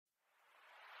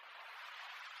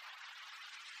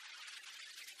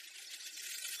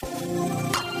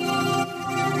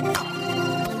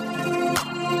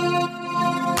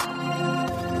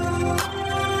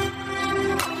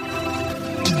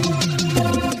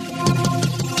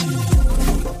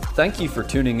Thank you for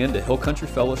tuning in to Hill Country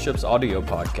Fellowship's audio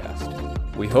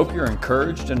podcast. We hope you're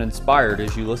encouraged and inspired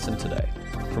as you listen today.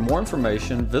 For more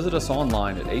information, visit us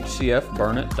online at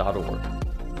hcfburnett.org.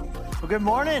 Well, good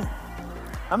morning.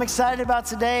 I'm excited about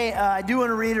today. I do want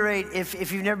to reiterate,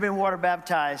 if you've never been water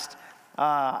baptized,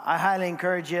 I highly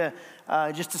encourage you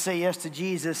just to say yes to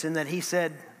Jesus and that he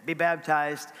said, be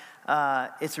baptized.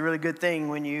 It's a really good thing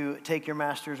when you take your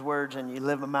master's words and you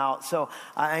live them out. So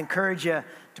I encourage you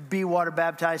to be water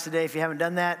baptized today if you haven't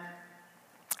done that.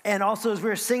 And also as we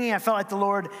were singing, I felt like the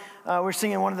Lord, we're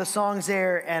singing one of the songs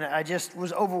there, and I just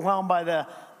was overwhelmed by the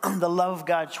love of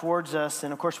God towards us.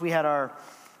 And of course we had our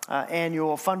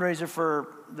annual fundraiser for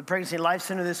the Pregnancy and Life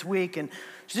Center this week, and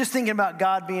just thinking about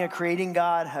God being a creating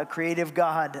God, a creative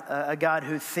God, a God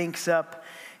who thinks up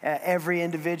every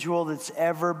individual that's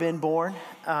ever been born.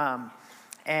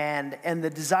 And the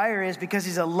desire is, because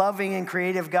he's a loving and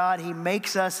creative God, he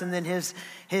makes us, and then his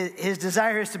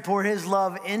desire is to pour his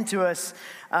love into us.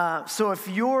 So if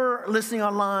you're listening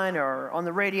online or on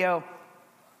the radio,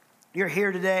 you're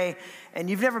here today and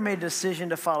you've never made a decision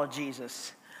to follow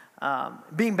Jesus.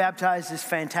 Being baptized is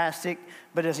fantastic,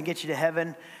 but it doesn't get you to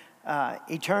heaven.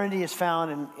 Eternity is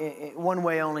found in one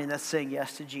way only, and that's saying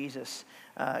yes to Jesus.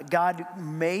 God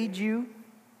made you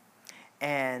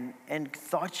and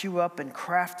thought you up and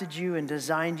crafted you and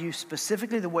designed you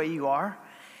specifically the way you are.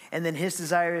 And then his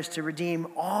desire is to redeem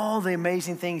all the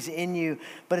amazing things in you,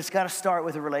 but it's got to start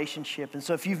with a relationship. And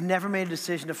so if you've never made a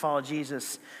decision to follow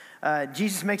Jesus,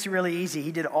 Jesus makes it really easy.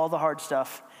 He did all the hard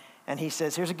stuff. And he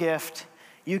says, here's a gift.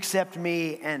 You accept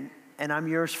me and I'm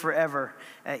yours forever.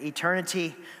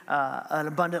 Eternity, an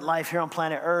abundant life here on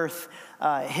planet Earth,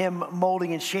 him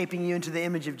molding and shaping you into the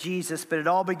image of Jesus. But it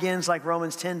all begins, like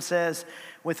Romans 10 says,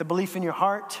 with a belief in your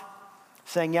heart,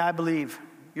 saying, yeah, I believe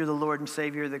you're the Lord and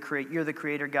Savior, you're the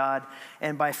Creator God.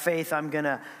 And by faith, I'm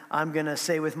gonna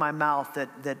say with my mouth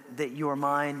that you're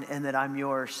mine and that I'm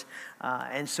yours.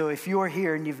 And so if you're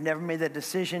here and you've never made that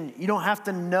decision, you don't have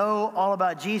to know all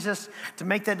about Jesus to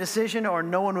make that decision, or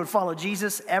no one would follow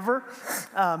Jesus ever,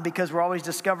 because we're always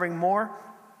discovering more.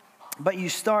 But you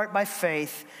start by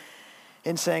faith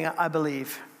in saying, I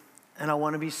believe and I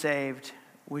want to be saved.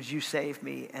 Would you save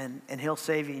me? And he'll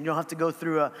save you. You don't have to go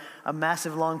through a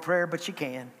massive long prayer, but you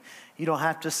can. You don't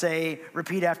have to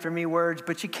repeat after me words,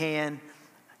 but you can.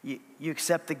 You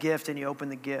accept the gift and you open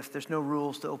the gift. There's no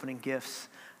rules to opening gifts.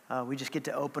 We just get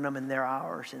to open them and they're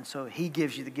ours. And so he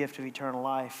gives you the gift of eternal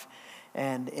life.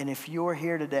 And if you're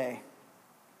here today,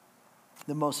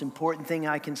 the most important thing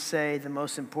I can say, the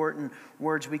most important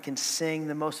words we can sing,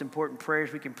 the most important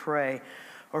prayers we can pray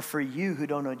are for you who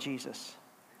don't know Jesus.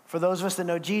 For those of us that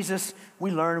know Jesus,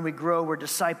 we learn, we grow, we're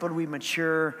discipled, we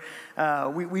mature.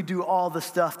 We do all the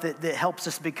stuff that helps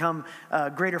us become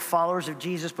greater followers of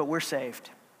Jesus, but we're saved.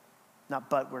 Not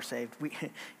but, we're saved.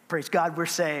 Praise God, we're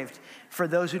saved. For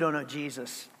those who don't know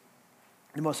Jesus,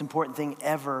 the most important thing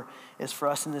ever is for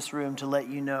us in this room to let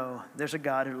you know there's a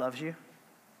God who loves you.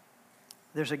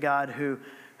 There's a God who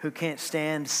can't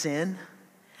stand sin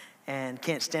and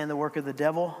can't stand the work of the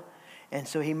devil. And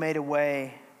so he made a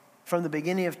way from the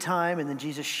beginning of time, and then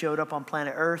Jesus showed up on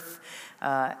planet Earth,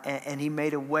 and he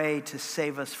made a way to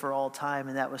save us for all time,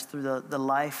 and that was through the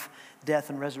life, death,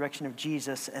 and resurrection of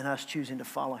Jesus and us choosing to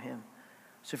follow him.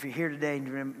 So if you're here today and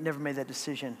you've never made that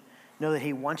decision, know that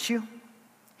he wants you,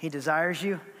 he desires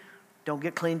you. Don't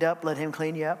get cleaned up, let him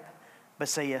clean you up, but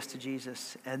say yes to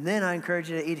Jesus. And then I encourage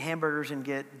you to eat hamburgers and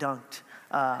get dunked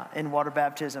in water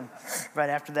baptism right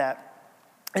after that.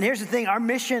 And here's the thing, our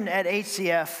mission at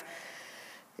HCF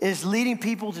is leading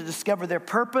people to discover their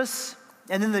purpose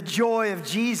and then the joy of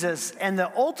Jesus. And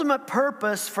the ultimate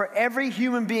purpose for every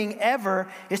human being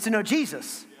ever is to know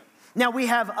Jesus. Now, we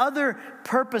have other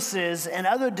purposes and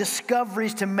other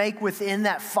discoveries to make within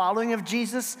that following of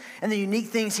Jesus and the unique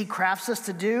things he crafts us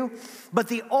to do. But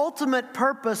the ultimate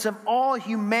purpose of all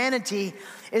humanity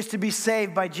is to be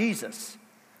saved by Jesus.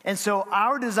 And so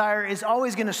our desire is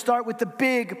always going to start with the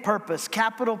big purpose,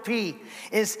 capital P,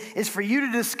 is for you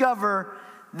to discover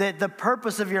that the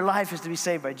purpose of your life is to be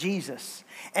saved by Jesus.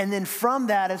 And then from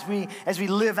that, as we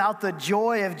live out the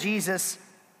joy of Jesus,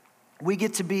 we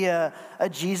get to be a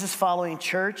Jesus-following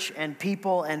church and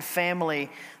people and family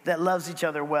that loves each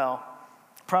other well.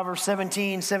 Proverbs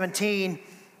 17:17,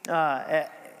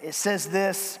 it says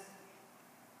this: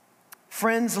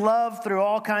 friends love through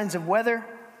all kinds of weather,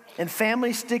 and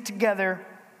families stick together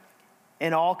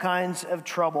in all kinds of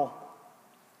trouble.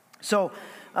 So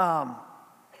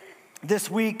this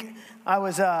week I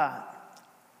was,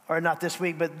 or not this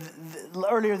week, but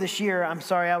earlier this year,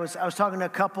 I was talking to a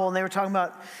couple, and they were talking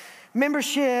about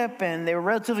membership, and they were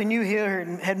relatively new here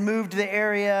and had moved to the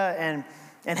area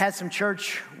and had some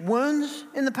church wounds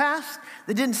in the past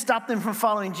that didn't stop them from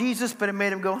following Jesus, but it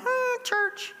made them go,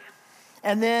 church.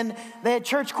 And then they had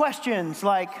church questions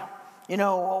like,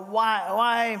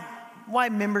 why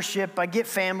membership? I get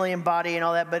family and body and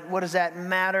all that, but what does that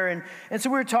matter? And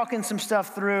so we were talking some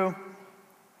stuff through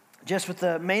just with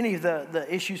mainly the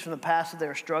issues from the past that they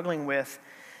were struggling with.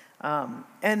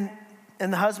 And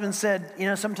the husband said,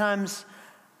 sometimes,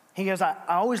 he goes, I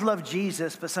always love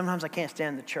Jesus, but sometimes I can't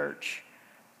stand the church.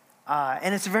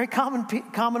 And it's a very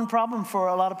common problem for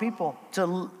a lot of people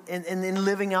in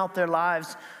living out their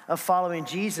lives of following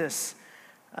Jesus.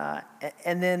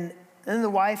 And then the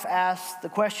wife asked the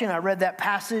question. I read that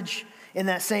passage in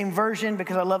that same version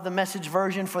because I love the Message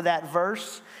version for that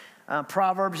verse.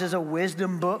 Proverbs is a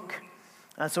wisdom book,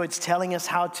 so it's telling us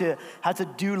how to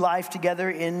do life together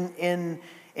in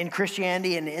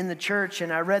Christianity and in the church.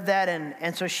 And I read that,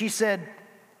 and so she said,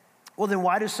 well, then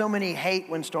why do so many hate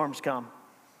when storms come?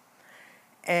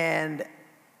 And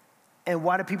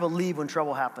why do people leave when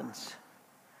trouble happens?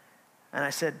 And I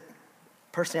said,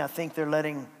 personally, I think they're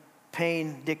letting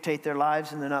pain dictate their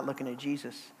lives, and they're not looking at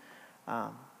Jesus.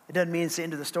 It doesn't mean it's the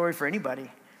end of the story for anybody.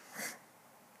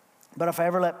 But if I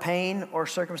ever let pain or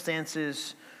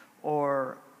circumstances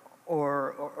or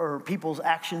people's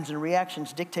actions and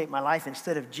reactions dictate my life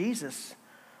instead of Jesus,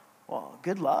 well,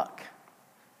 good luck.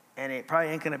 And it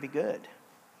probably ain't going to be good.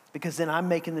 Because then I'm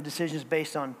making the decisions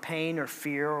based on pain or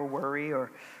fear or worry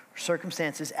or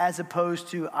circumstances as opposed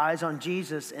to eyes on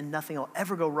Jesus, and nothing will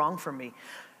ever go wrong for me.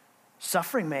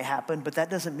 Suffering may happen, but that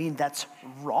doesn't mean that's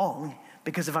wrong,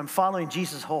 because if I'm following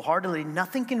Jesus wholeheartedly,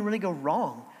 nothing can really go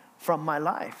wrong from my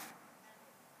life.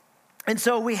 And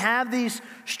so we have these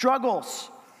struggles.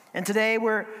 And today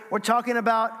we're talking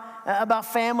about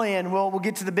family, and we'll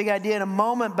get to the big idea in a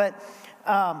moment, but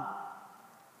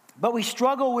we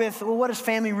struggle with, well, what does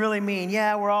family really mean?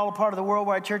 Yeah, we're all a part of the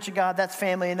Worldwide Church of God. That's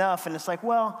family enough. And it's like,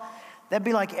 well, that'd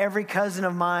be like every cousin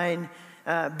of mine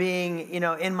being,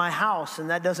 in my house.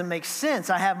 And that doesn't make sense.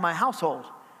 I have my household.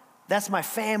 That's my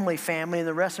family, and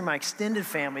the rest are my extended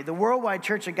family. The Worldwide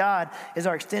Church of God is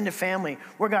our extended family,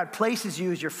 where God places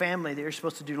you as your family that you're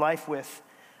supposed to do life with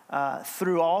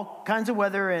through all kinds of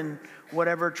weather and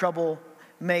whatever trouble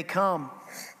may come.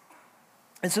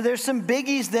 And so there's some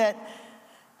biggies that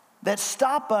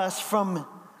stop us from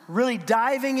really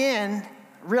diving in,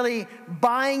 really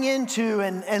buying into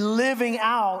and living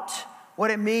out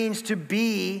what it means to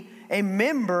be a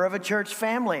member of a church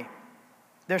family.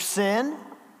 There's sin,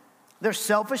 there's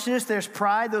selfishness, there's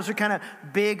pride. Those are kind of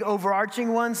big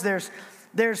overarching ones.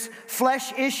 There's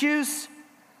flesh issues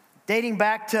dating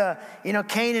back to,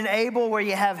 Cain and Abel, where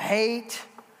you have hate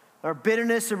or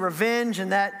bitterness or revenge,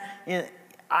 and that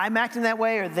I'm acting that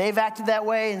way or they've acted that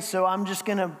way, and so I'm just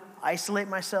going to isolate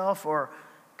myself or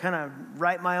kind of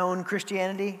write my own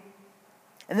Christianity.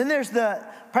 And then there's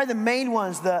probably the main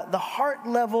ones, the heart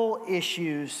level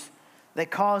issues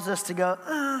that cause us to go,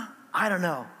 I don't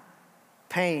know,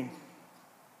 pain.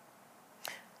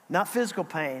 Not physical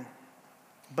pain,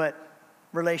 but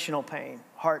relational pain,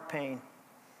 heart pain.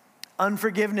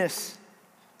 Unforgiveness,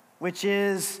 which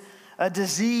is a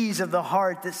disease of the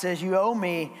heart that says you owe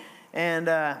me, and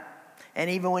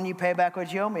even when you pay back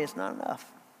what you owe me, it's not enough,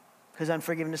 because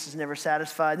unforgiveness is never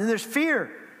satisfied. Then there's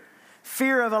fear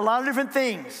of a lot of different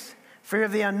things. Fear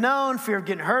of the unknown, fear of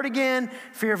getting hurt again,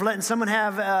 fear of letting someone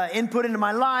have input into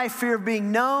my life, fear of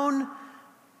being known,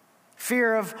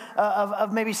 fear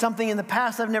of maybe something in the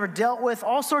past I've never dealt with,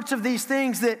 all sorts of these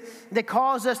things that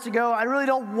cause us to go, I really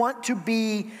don't want to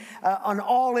be an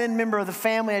all-in member of the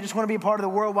family. I just want to be a part of the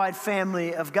worldwide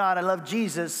family of God. I love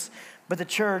Jesus, but the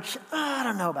church, I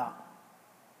don't know about.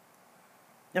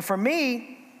 Now for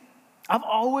me, I've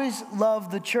always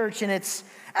loved the church, and it's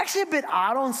actually a bit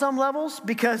odd on some levels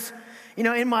because,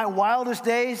 in my wildest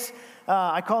days,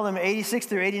 I call them 86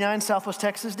 through 89 Southwest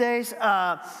Texas days,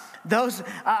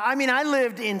 I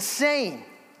lived insane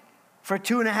for a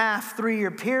 2.5,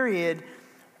 3-year period,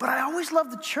 but I always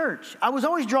loved the church. I was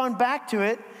always drawn back to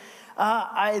it.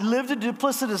 I lived a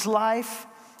duplicitous life.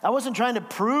 I wasn't trying to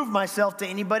prove myself to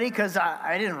anybody because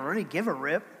I didn't really give a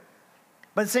rip.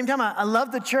 But at the same time, I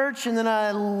loved the church, and then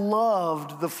I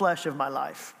loved the flesh of my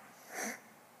life.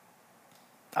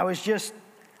 I was just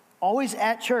always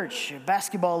at church,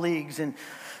 basketball leagues and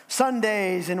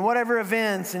Sundays and whatever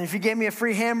events. And if you gave me a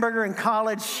free hamburger in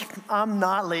college, I'm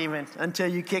not leaving until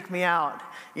you kick me out.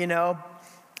 I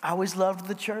always loved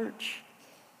the church.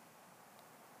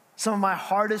 Some of my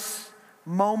hardest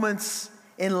moments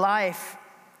in life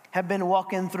have been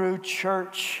walking through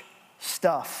church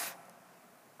stuff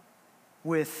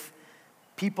with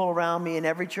people around me in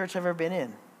every church I've ever been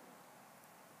in.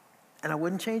 And I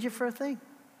wouldn't change it for a thing.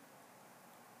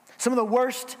 Some of the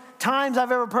worst times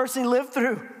I've ever personally lived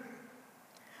through.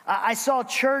 I saw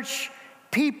church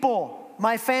people,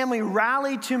 my family,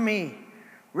 rally to me,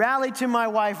 rally to my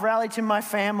wife, rally to my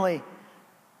family,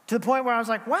 to the point where I was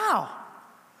like, wow,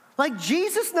 like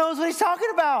Jesus knows what he's talking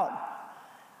about.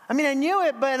 I mean, I knew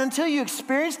it, but until you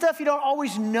experience stuff, you don't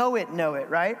always know it,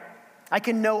 right? I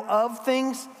can know of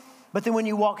things, but then when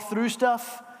you walk through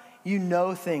stuff, you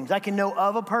know things. I can know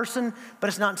of a person, but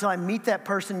it's not until I meet that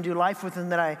person and do life with them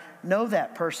that I know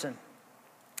that person.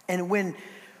 And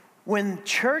when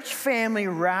church family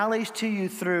rallies to you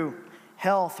through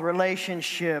health,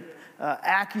 relationship,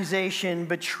 accusation,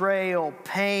 betrayal,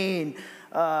 pain,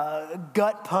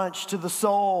 gut punch to the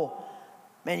soul,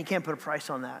 man, you can't put a price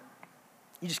on that.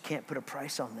 You just can't put a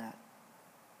price on that.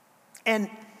 And,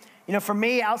 you know, for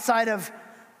me, outside of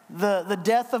the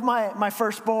death of my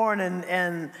firstborn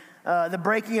and the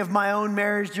breaking of my own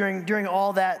marriage during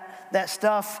all that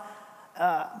stuff,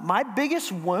 my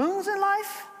biggest wounds in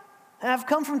life have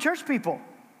come from church people.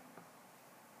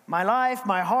 My life,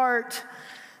 my heart,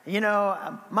 you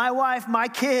know, my wife, my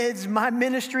kids, my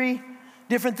ministry,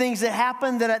 different things that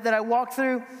happened that I walked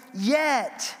through.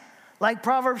 Yet, like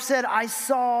Proverbs said, I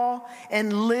saw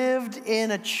and lived in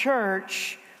a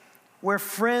church where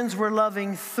friends were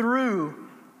loving through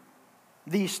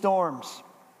these storms.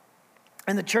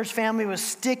 And the church family was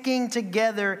sticking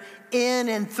together in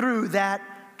and through that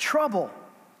trouble.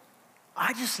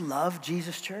 I just love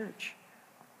Jesus Church.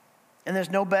 And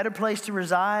there's no better place to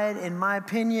reside, in my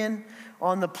opinion,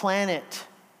 on the planet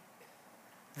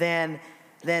than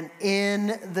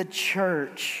in the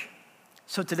church.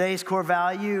 So today's core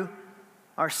value,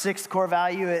 our 6th core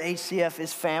value at HCF,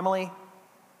 is family.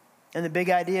 And the big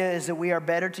idea is that we are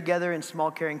better together in small,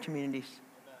 caring communities.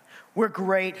 We're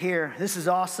great here. This is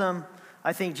awesome.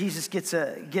 I think Jesus gets,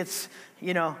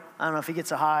 you know, I don't know if he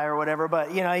gets a high or whatever,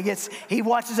 but, you know, he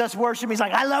watches us worship. He's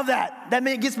like, I love that. That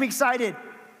gets me excited.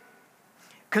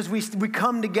 Because we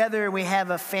come together and we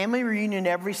have a family reunion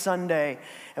every Sunday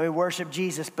and we worship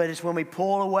Jesus. But it's when we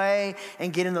pull away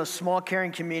and get in those small,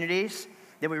 caring communities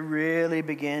that we really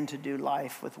begin to do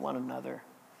life with one another.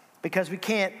 Because we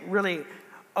can't really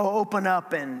open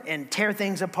up and tear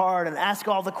things apart and ask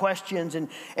all the questions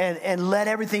and let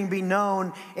everything be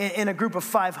known in a group of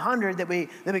 500 that we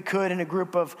could in a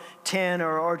group of 10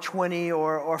 or 20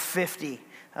 or 50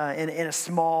 in a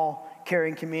small,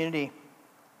 caring community.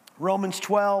 Romans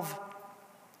 12,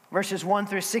 verses 1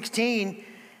 through 16,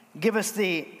 give us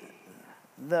the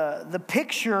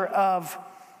picture of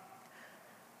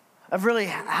really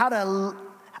how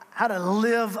to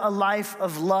live a life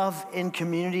of love in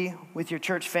community with your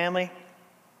church family.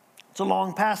 It's a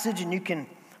long passage, and you can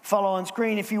follow on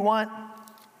screen if you want.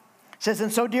 It says,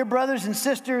 and so, dear brothers and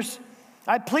sisters,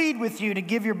 I plead with you to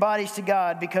give your bodies to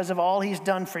God because of all he's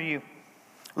done for you.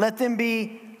 Let them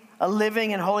be a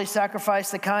living and holy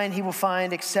sacrifice, the kind he will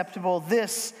find acceptable.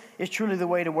 This is truly the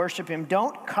way to worship him.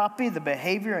 Don't copy the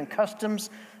behavior and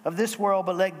customs of this world,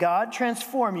 but let God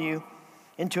transform you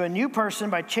into a new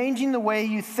person by changing the way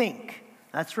you think.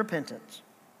 That's repentance.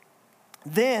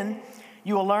 Then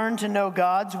you will learn to know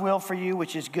God's will for you,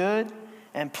 which is good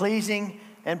and pleasing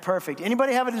and perfect.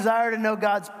 Anybody have a desire to know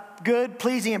God's good,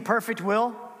 pleasing, and perfect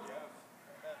will?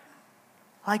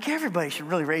 Like, everybody should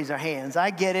really raise their hands.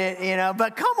 I get it, you know,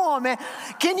 but come on, man.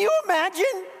 Can you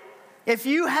imagine if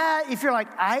you're like,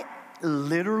 I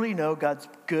literally know God's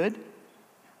good,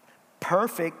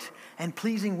 perfect, and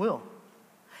pleasing will.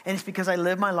 And it's because I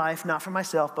live my life not for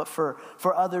myself, but for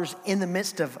others in the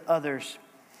midst of others.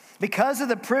 Because of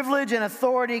the privilege and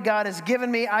authority God has given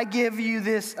me, I give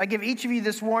each of you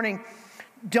this warning.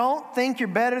 Don't think you're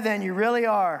better than you really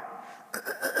are.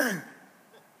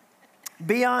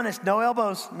 Be honest. No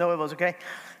elbows, okay?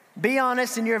 Be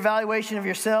honest in your evaluation of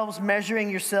yourselves,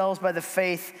 measuring yourselves by the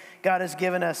faith God has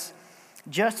given us.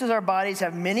 Just as our bodies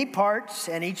have many parts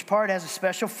and each part has a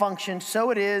special function, so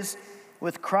it is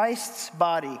with Christ's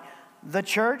body, the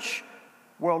church,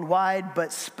 worldwide,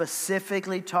 but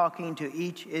specifically talking to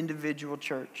each individual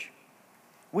church.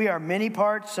 We are many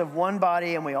parts of one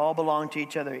body and we all belong to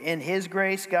each other. In his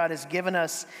grace, God has given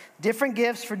us different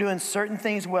gifts for doing certain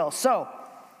things well. So,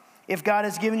 if God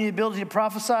has given you the ability to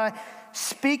prophesy,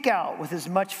 speak out with as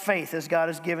much faith as God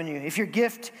has given you. If your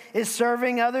gift is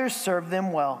serving others, serve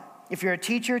them well. If you're a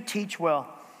teacher, teach well.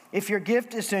 If your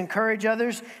gift is to encourage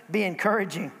others, be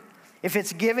encouraging. If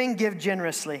it's giving, give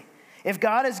generously. If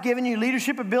God has given you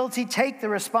leadership ability, take the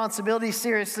responsibility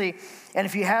seriously. And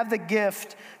if you have the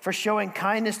gift for showing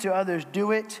kindness to others,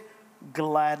 do it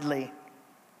gladly.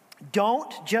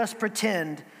 Don't just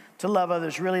pretend to love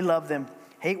others, really love them.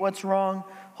 Hate what's wrong,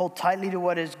 hold tightly to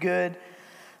what is good.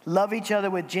 Love each other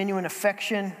with genuine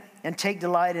affection and take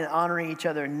delight in honoring each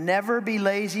other. Never be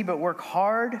lazy, but work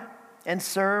hard and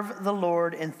serve the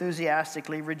Lord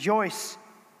enthusiastically. Rejoice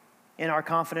in our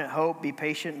confident hope. Be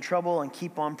patient in trouble and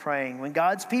keep on praying. When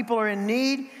God's people are in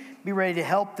need, be ready to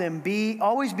help them.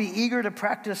 Always be eager to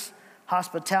practice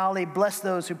hospitality. Bless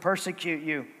those who persecute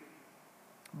you.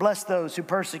 Bless those who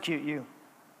persecute you.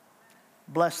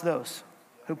 Bless those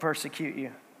who persecute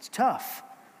you. It's tough.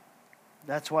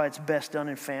 That's why it's best done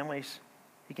in families.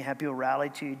 You can have people rally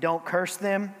to you. Don't curse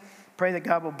them. Pray that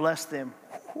God will bless them.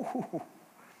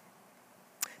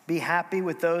 Be happy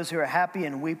with those who are happy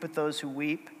and weep with those who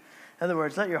weep. In other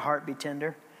words, let your heart be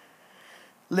tender.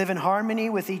 Live in harmony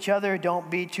with each other. Don't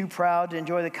be too proud to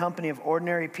enjoy the company of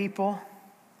ordinary people.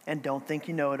 And don't think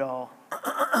you know it all.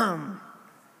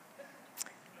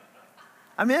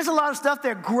 I mean, there's a lot of stuff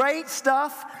there, great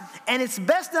stuff, and it's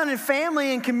best done in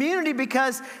family and community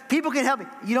because people can help you.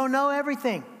 You don't know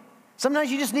everything.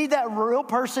 Sometimes you just need that real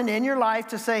person in your life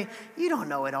to say, you don't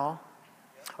know it all.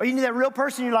 Or you need that real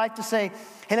person in your life to say,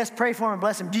 hey, let's pray for them and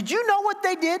bless them. Did you know what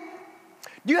they did?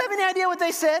 Do you have any idea what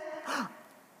they said?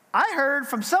 I heard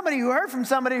from somebody who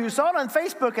saw it on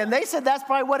Facebook, and they said that's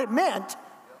probably what it meant.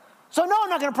 So no, I'm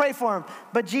not going to pray for them.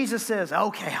 But Jesus says,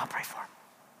 okay, I'll pray for them.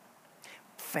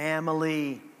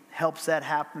 Family helps that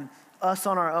happen. Us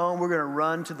on our own, we're going to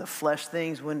run to the flesh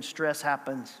things when stress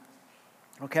happens,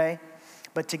 okay?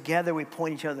 But together we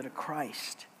point each other to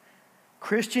Christ.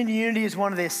 Christian unity is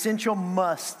one of the essential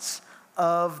musts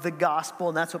of the gospel,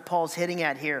 and that's what Paul's hitting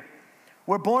at here.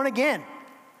 We're born again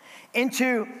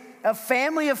into a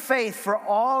family of faith for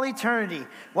all eternity.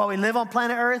 While we live on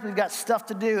planet Earth, we've got stuff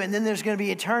to do, and then there's going to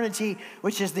be eternity,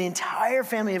 which is the entire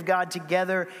family of God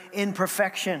together in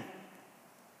perfection.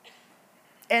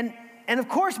 And of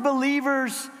course,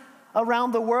 believers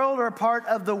around the world are a part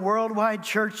of the worldwide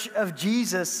church of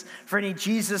Jesus for any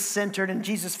Jesus-centered and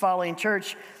Jesus-following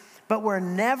church. But we're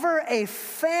never a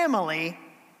family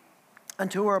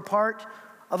until we're a part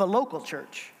of a local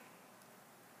church.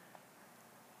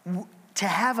 To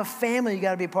have a family, you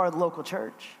got to be a part of the local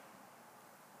church.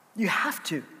 You have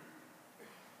to.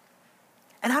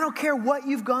 And I don't care what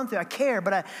you've gone through. I care,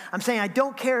 but I'm saying I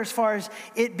don't care as far as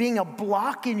it being a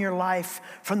block in your life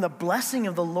from the blessing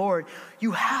of the Lord.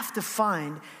 You have to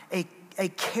find a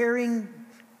caring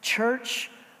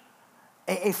church,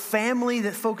 a family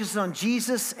that focuses on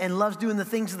Jesus and loves doing the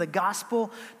things of the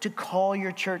gospel to call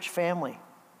your church family.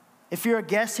 If you're a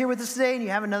guest here with us today and you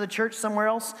have another church somewhere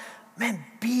else, man,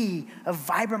 be a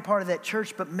vibrant part of that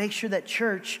church, but make sure that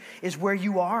church is where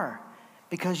you are.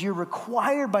 Because you're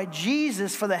required by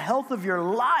Jesus for the health of your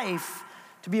life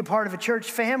to be a part of a church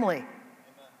family. Amen.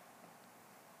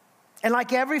 And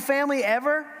like every family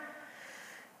ever,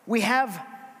 we have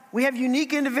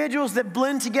unique individuals that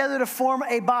blend together to form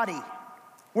a body.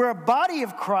 We're a body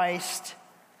of Christ,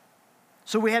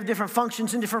 so we have different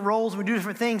functions and different roles, we do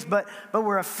different things, but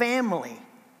we're a family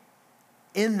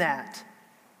in that.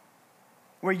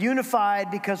 We're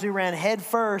unified because we ran head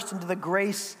first into the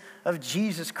grace of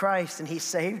Jesus Christ, and he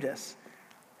saved us.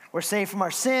 We're saved from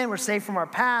our sin. We're saved from our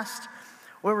past.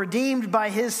 We're redeemed by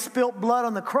his spilt blood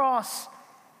on the cross,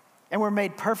 and we're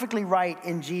made perfectly right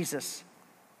in Jesus.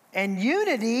 And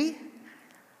unity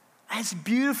is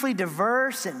beautifully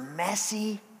diverse and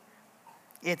messy.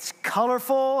 It's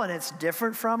colorful and it's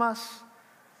different from us.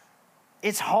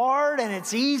 It's hard and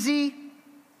it's easy.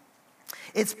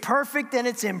 It's perfect and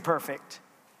it's imperfect.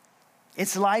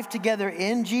 It's life together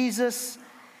in Jesus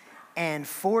and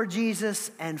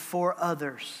for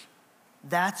others.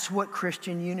 That's what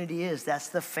Christian unity is. That's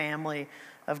the family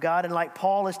of God. And like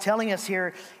Paul is telling us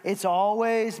here, it's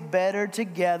always better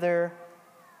together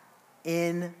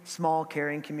in small,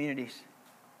 caring communities.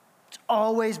 It's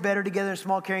always better together in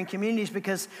small, caring communities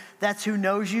because that's who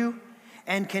knows you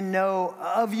and can know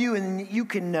of you and you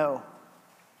can know.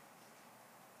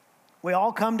 We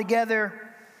all come together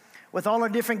with all our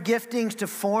different giftings to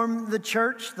form the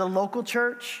church, the local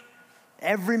church.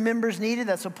 Every member's needed.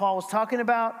 That's what Paul was talking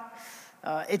about.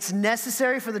 It's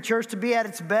necessary for the church to be at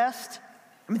its best.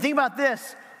 I mean, think about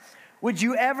this. Would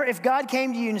you ever, if God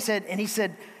came to you and he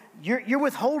said, you're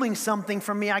withholding something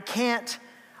from me. I can't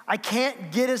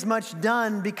get as much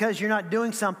done because you're not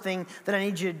doing something that I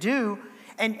need you to do.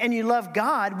 And you love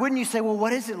God. Wouldn't you say, well,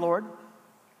 what is it, Lord?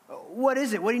 What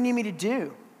is it? What do you need me to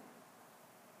do?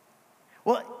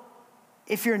 Well,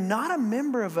 if you're not a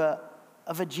member of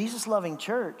a Jesus-loving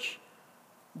church,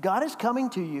 God is coming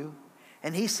to you,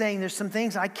 and he's saying there's some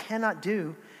things I cannot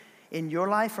do in your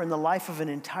life or in the life of an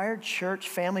entire church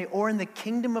family or in the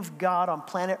kingdom of God on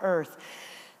planet Earth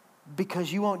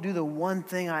because you won't do the one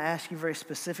thing I ask you very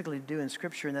specifically to do in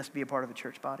Scripture, and that's be a part of a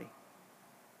church body.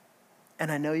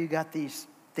 And I know you got these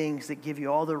things that give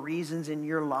you all the reasons in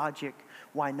your logic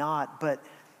why not, but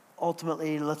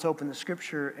ultimately, let's open the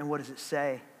Scripture, and what does it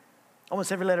say?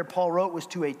 Almost every letter Paul wrote was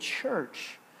to a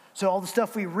church. So all the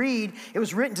stuff we read, it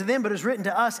was written to them, but it was written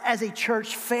to us as a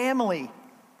church family.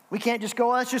 We can't just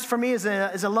go, oh, that's just for me as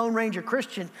a Lone Ranger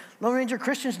Christian. Lone Ranger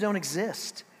Christians don't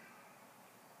exist.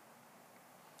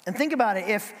 And think about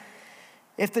it.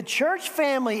 If the church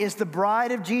family is the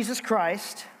bride of Jesus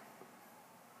Christ,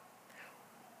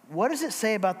 what does it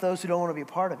say about those who don't want to be a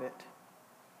part of it?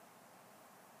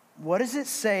 What does it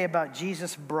say about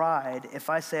Jesus' bride if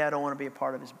I say I don't want to be a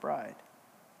part of his bride?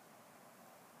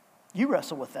 You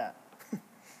wrestle with that.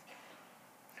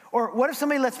 Or what if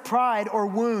somebody lets pride or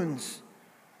wounds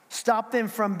stop them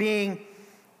from being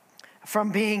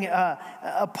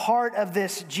a part of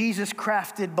this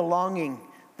Jesus-crafted belonging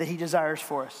that he desires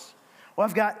for us?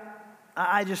 Well,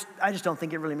 I just don't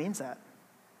think it really means that.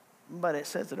 But it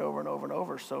says it over and over and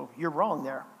over, so you're wrong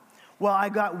there. Well, I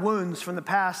got wounds from the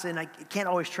past and I can't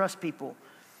always trust people.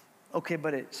 Okay,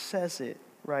 but it says it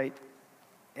right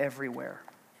everywhere.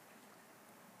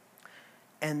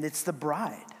 And it's the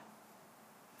bride.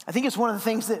 I think it's one of the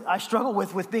things that I struggle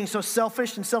with being so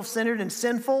selfish and self-centered and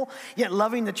sinful, yet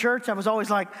loving the church. I was always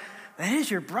like, that is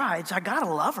your bride, so I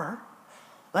gotta love her.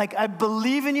 Like, I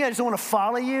believe in you, I just don't want to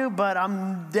follow you, but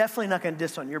I'm definitely not gonna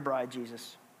diss on your bride,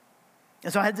 Jesus.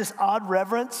 And so I had this odd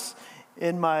reverence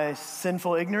in my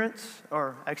sinful ignorance,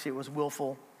 or actually it was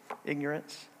willful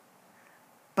ignorance.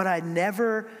 But I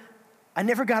never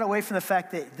got away from the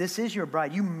fact that this is your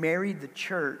bride. You married the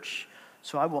church,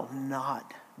 so I will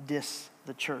not diss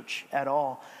the church at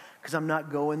all because I'm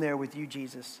not going there with you,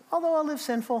 Jesus. Although I live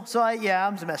sinful, so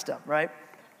I'm messed up, right?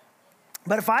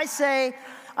 But if I say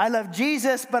I love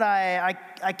Jesus, but I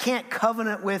can't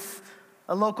covenant with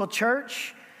a local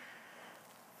church,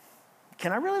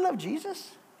 can I really love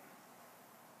Jesus?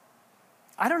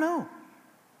 I don't know.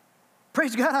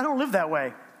 Praise God, I don't live that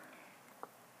way.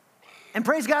 And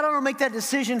praise God, I don't make that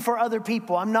decision for other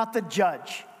people. I'm not the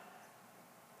judge.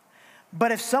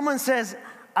 But if someone says,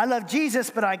 I love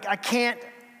Jesus, but I can't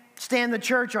stand the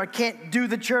church, or I can't do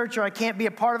the church, or I can't be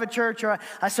a part of a church, or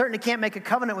I certainly can't make a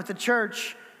covenant with the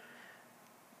church,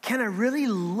 can I really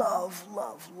love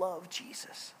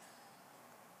Jesus?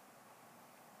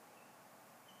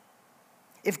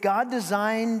 If God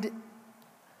designed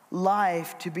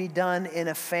life to be done in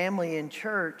a family in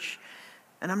church,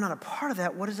 and I'm not a part of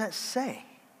that, what does that say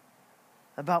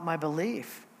about my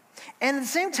belief? And at the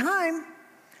same time,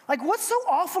 like, what's so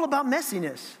awful about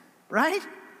messiness, right?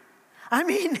 I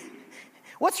mean,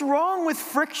 what's wrong with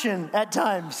friction at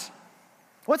times?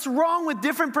 What's wrong with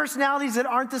different personalities that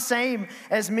aren't the same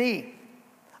as me?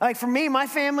 Like for me, my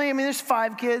family, I mean, there's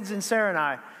 5 kids and Sarah and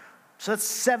I. So that's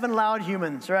 7 loud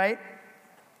humans, right?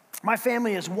 My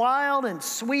family is wild and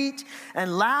sweet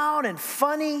and loud and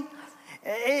funny.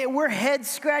 We're head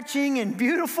scratching and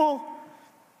beautiful.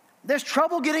 There's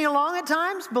trouble getting along at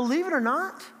times, believe it or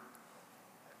not.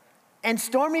 And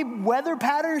stormy weather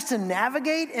patterns to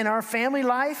navigate in our family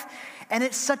life. And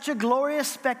it's such a glorious,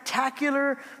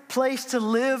 spectacular place to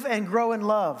live and grow in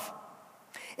love.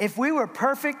 If we were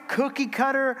perfect cookie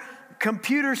cutter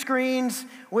computer screens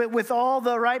with all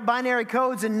the right binary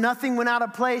codes and nothing went out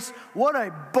of place, what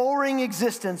a boring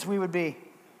existence we would be.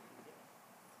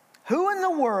 Who in the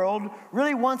world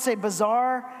really wants a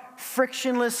bizarre,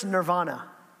 frictionless nirvana?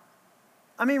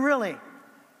 I mean, really.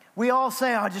 We all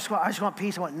say, I just want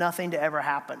peace. I want nothing to ever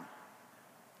happen.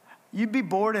 You'd be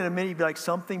bored in a minute. You'd be like,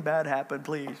 something bad happened,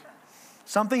 please.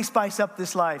 Something spice up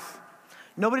this life.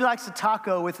 Nobody likes a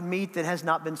taco with meat that has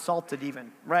not been salted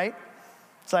even, right?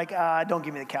 It's like, don't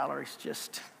give me the calories.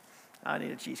 Just, I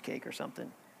need a cheesecake or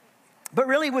something. But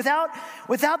really, without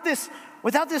this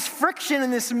friction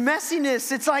and this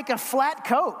messiness, it's like a flat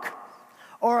Coke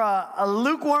or a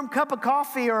lukewarm cup of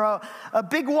coffee or a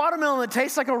big watermelon that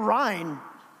tastes like a rind.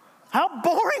 How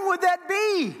boring would that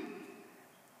be?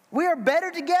 We are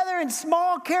better together in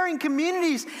small, caring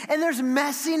communities, and there's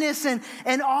messiness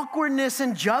and awkwardness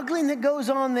and juggling that goes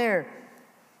on there.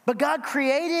 But God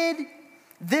created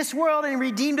this world and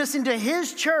redeemed us into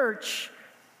his church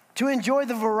to enjoy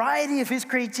the variety of his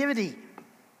creativity.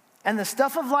 And the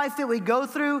stuff of life that we go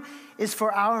through is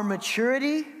for our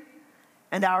maturity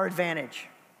and our advantage.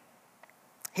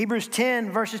 Hebrews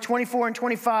 10, verses 24 and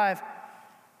 25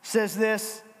 says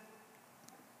this.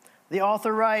 The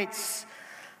author writes,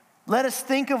 Let us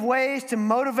think of ways to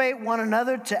motivate one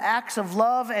another to acts of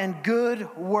love and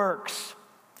good works.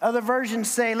 Other versions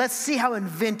say, let's see how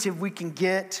inventive we can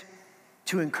get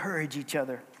to encourage each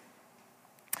other.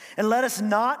 And let us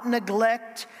not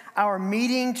neglect our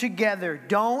meeting together.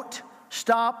 Don't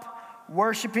stop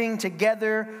worshiping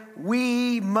together.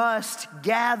 We must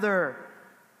gather.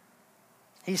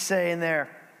 He's saying there,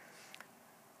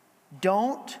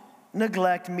 don't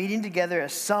neglect meeting together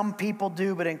as some people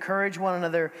do, but encourage one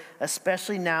another,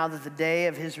 especially now that the day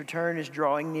of his return is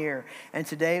drawing near. And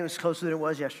today it was closer than it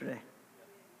was yesterday.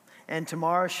 And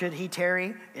tomorrow, should he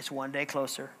tarry, it's one day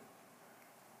closer.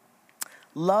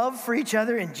 Love for each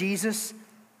other in Jesus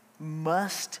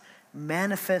must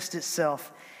manifest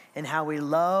itself in how we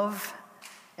love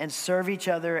and serve each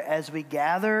other as we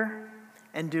gather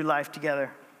and do life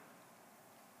together.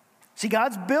 See,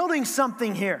 God's building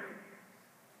something here.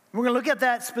 We're going to look at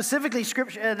that specifically,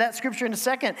 that scripture in a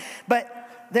second.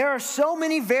 But there are so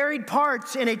many varied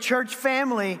parts in a church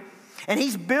family, and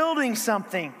he's building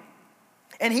something.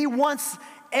 And he wants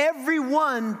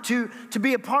everyone to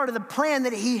be a part of the plan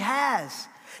that he has.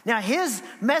 Now, his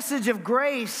message of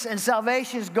grace and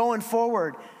salvation is going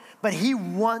forward, but he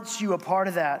wants you a part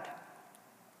of that.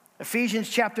 Ephesians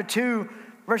chapter 2,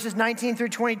 verses 19 through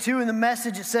 22, in the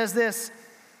Message, it says this: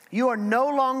 you are no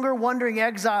longer wandering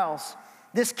exiles.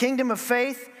 This kingdom of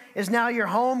faith is now your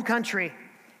home country.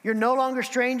 You're no longer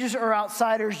strangers or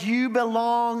outsiders. You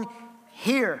belong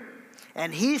here.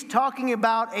 And he's talking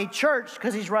about a church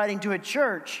because he's writing to a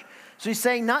church. So he's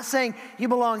saying, not saying you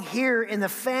belong here in the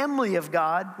family of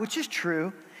God, which is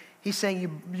true. He's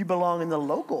saying you belong in the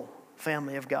local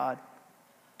family of God.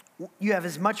 You have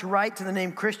as much right to the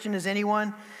name Christian as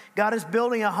anyone. God is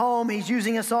building a home. He's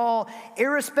using us all,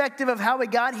 irrespective of how we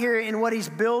got here and what he's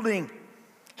building.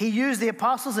 He used the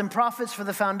apostles and prophets for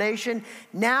the foundation.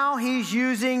 Now he's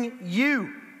using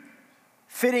you,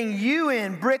 fitting you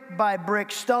in brick by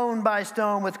brick, stone by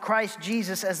stone, with Christ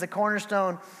Jesus as the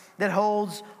cornerstone that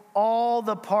holds all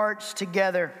the parts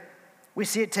together. We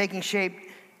see it taking shape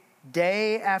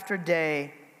day after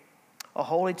day. A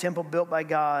holy temple built by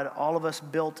God, all of us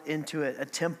built into it, a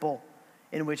temple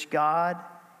in which God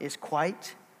is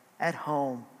quite at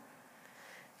home.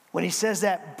 When he says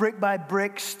that brick by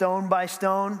brick, stone by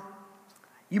stone,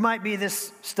 you might be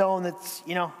this stone that's,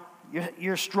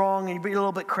 you're strong and you're a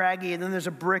little bit craggy, and then there's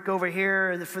a brick over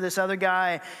here for this other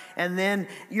guy, and then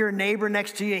your neighbor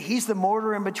next to you, he's the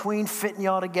mortar in between fitting you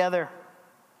all together.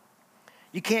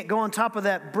 You can't go on top of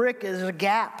that brick, there's a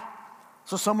gap,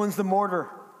 so someone's the mortar.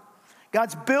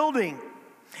 God's building,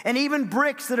 and even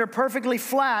bricks that are perfectly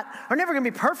flat are never going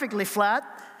to be perfectly flat,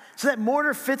 so that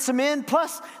mortar fits them in.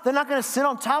 Plus, they're not going to sit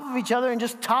on top of each other and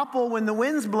just topple when the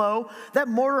winds blow. That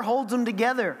mortar holds them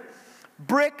together.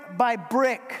 Brick by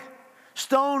brick,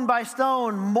 stone by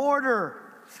stone, mortar,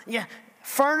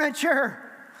 furniture,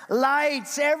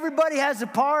 lights, everybody has a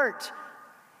part.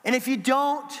 And if you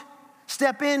don't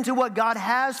step into what God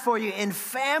has for you in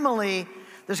family,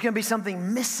 there's going to be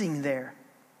something missing there.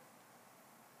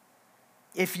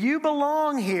 If you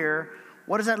belong here,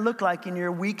 what does that look like in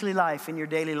your weekly life, in your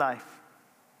daily life?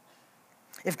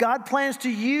 If God plans to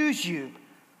use you,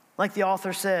 like the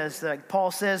author says, like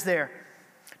Paul says there,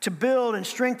 to build and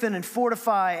strengthen and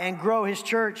fortify and grow his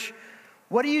church,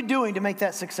 what are you doing to make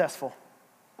that successful?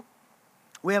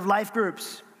 We have life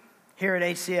groups here at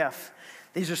HCF.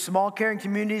 These are small caring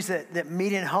communities that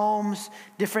meet in homes,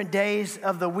 different days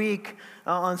of the week.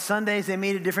 On Sundays, they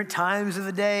meet at different times of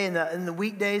the day. In the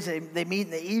weekdays, they meet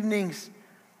in the evenings.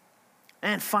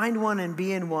 And find one and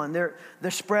be in one. They're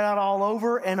spread out all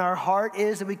over, and our heart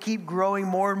is that we keep growing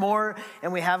more and more,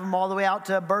 and we have them all the way out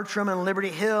to Bertram and Liberty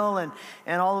Hill,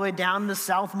 and all the way down to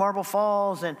South Marble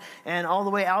Falls, and all the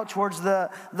way out towards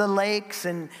the lakes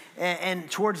and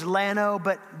towards Llano.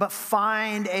 But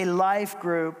find a life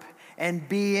group and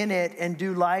be in it and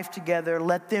do life together.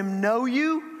 Let them know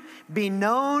you, be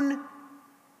known,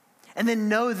 and then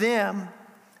know them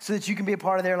so that you can be a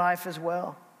part of their life as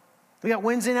well. We got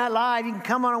Wednesday Night Live. You can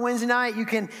come on a Wednesday night. You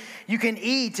can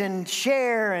eat and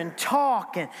share and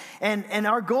talk. And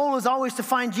our goal is always to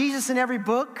find Jesus in every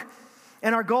book.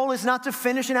 And our goal is not to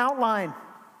finish an outline.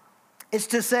 It's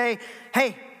to say,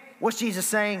 hey, what's Jesus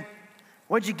saying?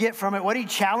 What'd you get from it? What are you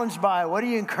challenged by? What are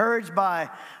you encouraged by?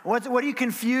 What are you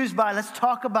confused by? Let's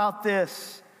talk about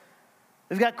this.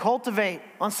 We've got Cultivate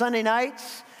on Sunday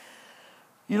nights.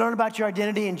 You learn about your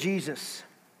identity in Jesus.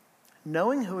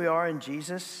 Knowing who we are in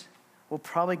Jesus will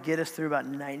probably get us through about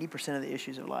 90% of the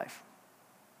issues of life.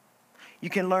 You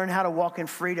can learn how to walk in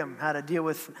freedom, how to deal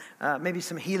with maybe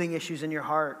some healing issues in your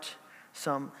heart,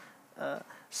 some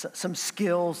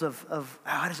skills of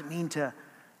how does it mean to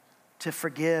to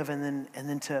forgive and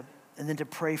then to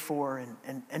pray for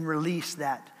and release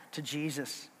that to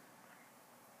Jesus.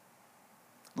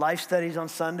 Life studies on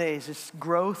Sundays, it's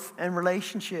growth and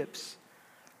relationships.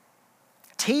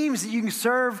 Teams that you can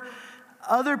serve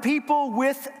other people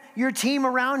with your team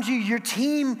around you. Your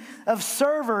team of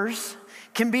servers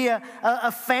can be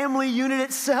a family unit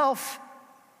itself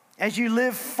as you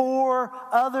live for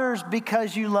others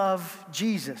because you love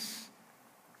Jesus.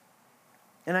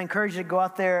 And I encourage you to go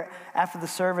out there after the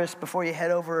service before you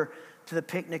head over to the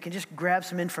picnic and just grab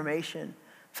some information.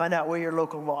 Find out where your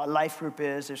local life group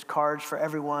is. There's cards for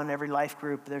everyone, every life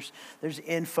group. There's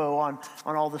info on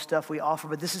all the stuff we offer.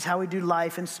 But this is how we do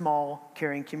life in small,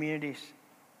 caring communities.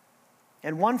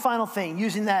 And one final thing,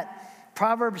 using that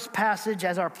Proverbs passage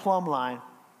as our plumb line.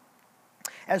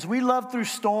 As we love through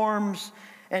storms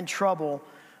and trouble,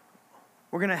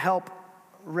 we're going to help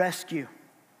rescue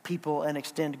people and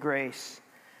extend grace.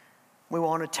 We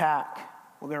won't attack.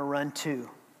 We're going to run to.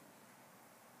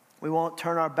 We won't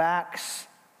turn our backs.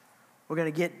 We're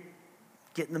going to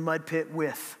get in the mud pit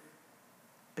with,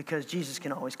 because Jesus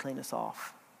can always clean us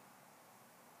off.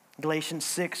 Galatians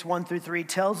 6, 1-3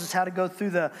 tells us how to go through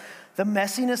the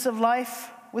messiness of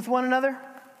life with one another.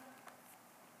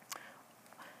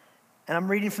 And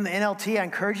I'm reading from the NLT. I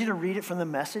encourage you to read it from the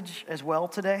Message as well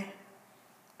today.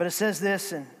 But it says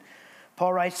this, and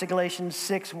Paul writes to Galatians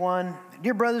 6:1,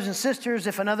 "Dear brothers and sisters,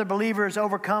 if another believer is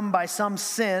overcome by some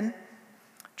sin,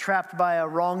 trapped by a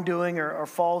wrongdoing or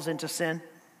falls into sin,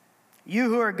 you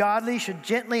who are godly should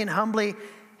gently and humbly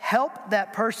help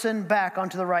that person back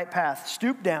onto the right path.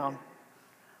 Stoop down,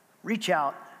 reach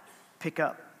out, pick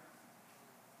up.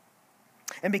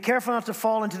 And be careful not to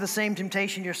fall into the same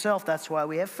temptation yourself." That's why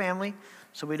we have family,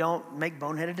 so we don't make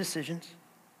boneheaded decisions.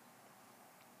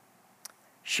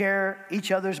 Share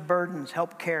each other's burdens,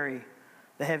 help carry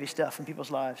the heavy stuff in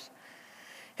people's lives.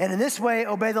 And in this way,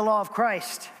 obey the law of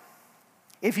Christ.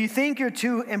 If you think you're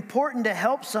too important to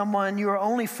help someone, you are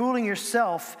only fooling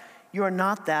yourself. You are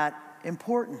not that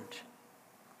important.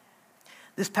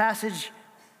 This passage,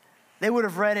 they would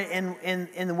have read it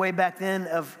in the way back then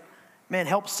of, man,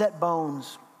 help set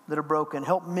bones that are broken,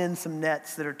 help mend some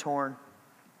nets that are torn.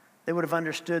 They would have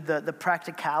understood the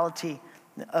practicality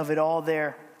of it all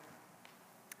there.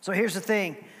 So here's the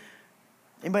thing.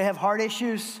 Anybody have heart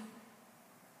issues?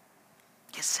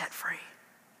 Get set free.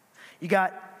 You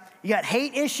got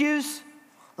hate issues?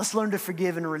 Let's learn to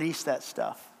forgive and release that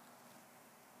stuff.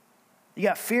 You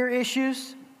got fear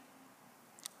issues?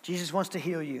 Jesus wants to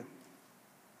heal you.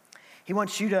 He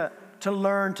wants you to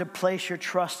learn to place your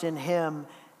trust in him,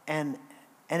 and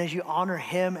as you honor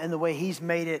him and the way he's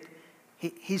made it,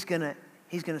 he's gonna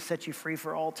set you free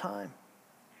for all time.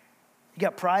 You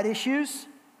got pride issues?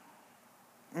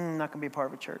 Not gonna be a part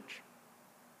of a church.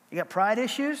 You got pride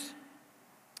issues?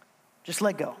 Just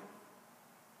let go.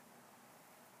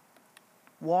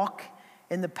 Walk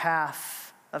in the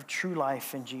path of true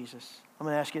life in Jesus. I'm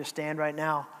going to ask you to stand right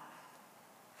now.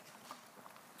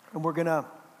 And we're going to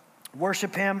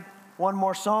worship him. One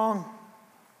more song.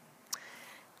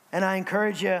 And I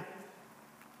encourage you,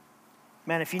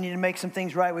 man, if you need to make some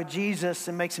things right with Jesus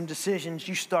and make some decisions,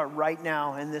 you start right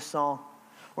now in this song.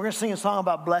 We're going to sing a song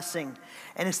about blessing.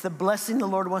 And it's the blessing the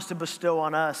Lord wants to bestow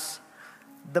on us.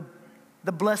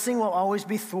 The blessing will always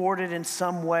be thwarted in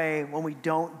some way when we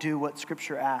don't do what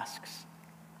Scripture asks.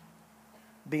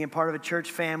 Being part of a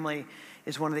church family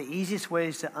is one of the easiest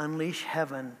ways to unleash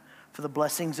heaven for the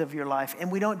blessings of your life.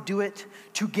 And we don't do it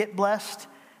to get blessed,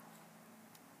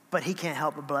 but he can't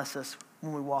help but bless us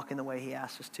when we walk in the way he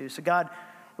asks us to. So God,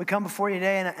 we come before you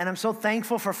today, and I'm so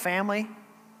thankful for family.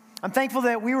 I'm thankful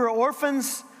that we were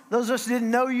orphans, those of us who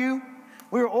didn't know you.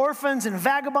 We were orphans and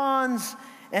vagabonds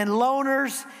and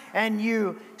loners, and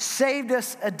you saved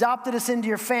us, adopted us into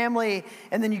your family,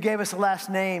 and then you gave us a last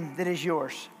name that is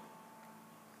yours.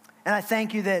 And I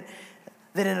thank you that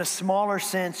in a smaller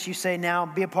sense, you say now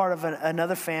be a part of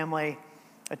another family,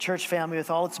 a church family with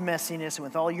all its messiness and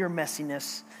with all your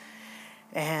messiness.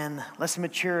 And let's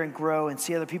mature and grow and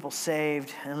see other people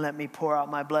saved, and let me pour out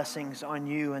my blessings on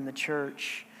you and the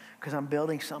church, because I'm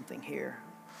building something here.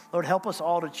 Lord, help us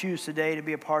all to choose today to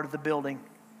be a part of the building.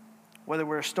 Whether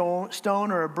we're a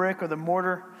stone or a brick or the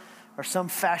mortar or some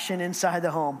fashion inside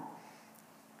the home,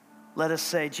 let us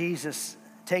say, Jesus,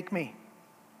 take me,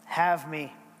 have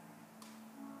me,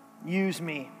 use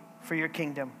me for your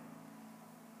kingdom.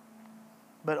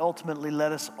 But ultimately,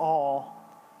 let us all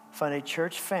find a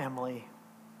church family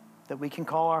that we can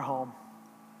call our home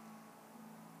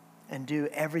and do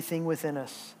everything within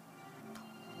us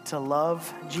to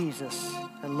love Jesus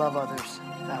and love others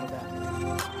out of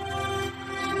that.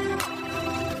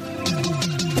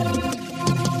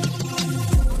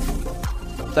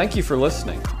 Thank you for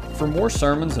listening. For more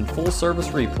sermons and full service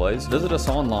replays, visit us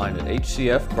online at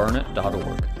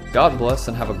hcfburnett.org. God bless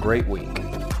and have a great week.